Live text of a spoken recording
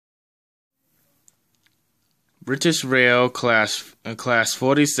British Rail Class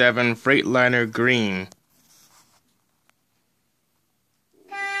 47 Freightliner Green.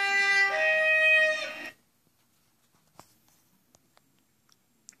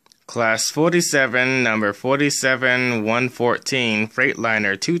 Class 47, number 47114,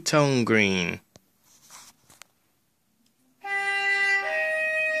 Freightliner two-tone green.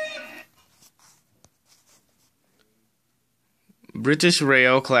 British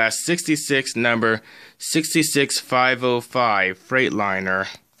Rail Class 66, number 66505, Freightliner.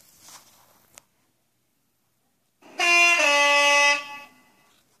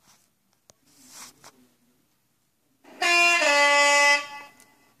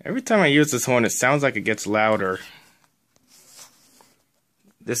 Every time I use this horn, it sounds like it gets louder.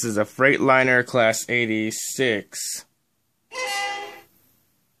 This is a Freightliner Class 86.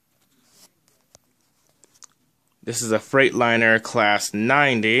 This is a Freightliner Class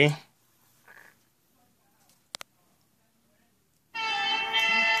 90.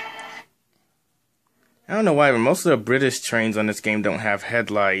 I don't know why, but most of the British trains on this game don't have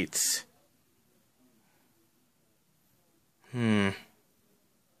headlights.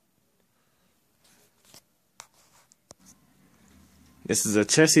 This is a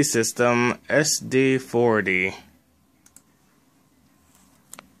chassis system SD40.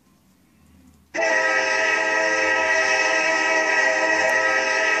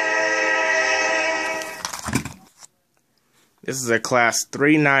 This is a Class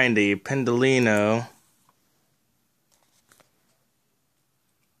 390 Pendolino.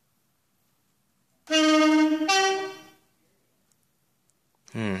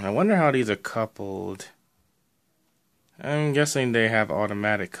 I wonder how these are coupled. I'm guessing they have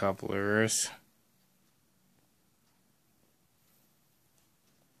automatic couplers.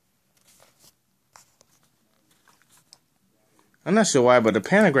 I'm not sure why, but the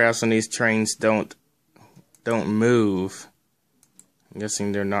pantographs on these trains don't move. I'm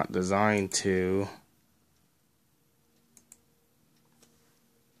guessing they're not designed to.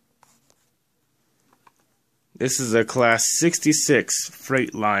 This is a Class 66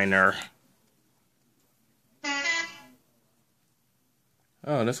 Freightliner.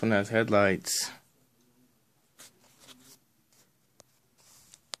 Oh, this one has headlights.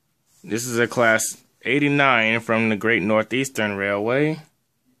 This is a Class 89 from the Great Northeastern Railway.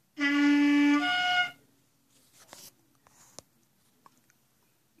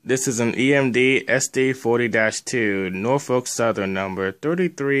 This is an EMD SD40-2, Norfolk Southern, number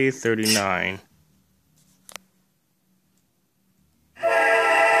 3339.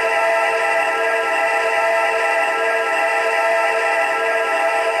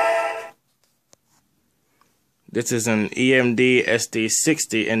 This is an EMD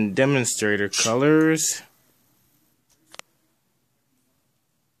SD60 in demonstrator colors.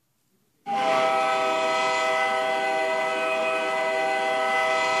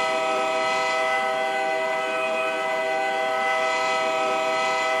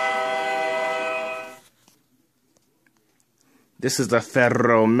 This is the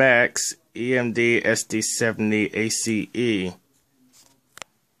Ferromex EMD SD70 ACE.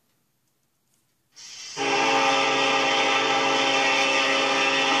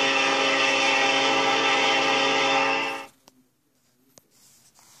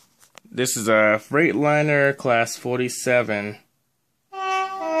 This is a Freightliner Class 47.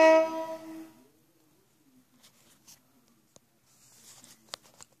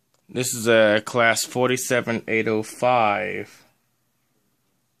 This is a Class 47805.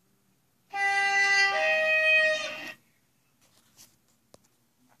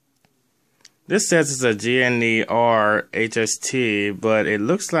 This says it's a GNER HST, but it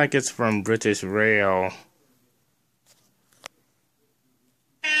looks like it's from British Rail.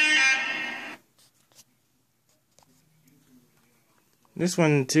 This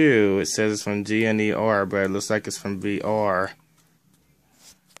one too, it says it's from GNER, but it looks like it's from BR.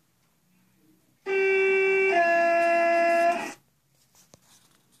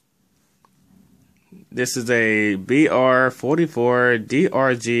 This is a BR44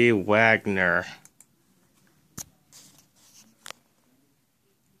 DRG Wagner.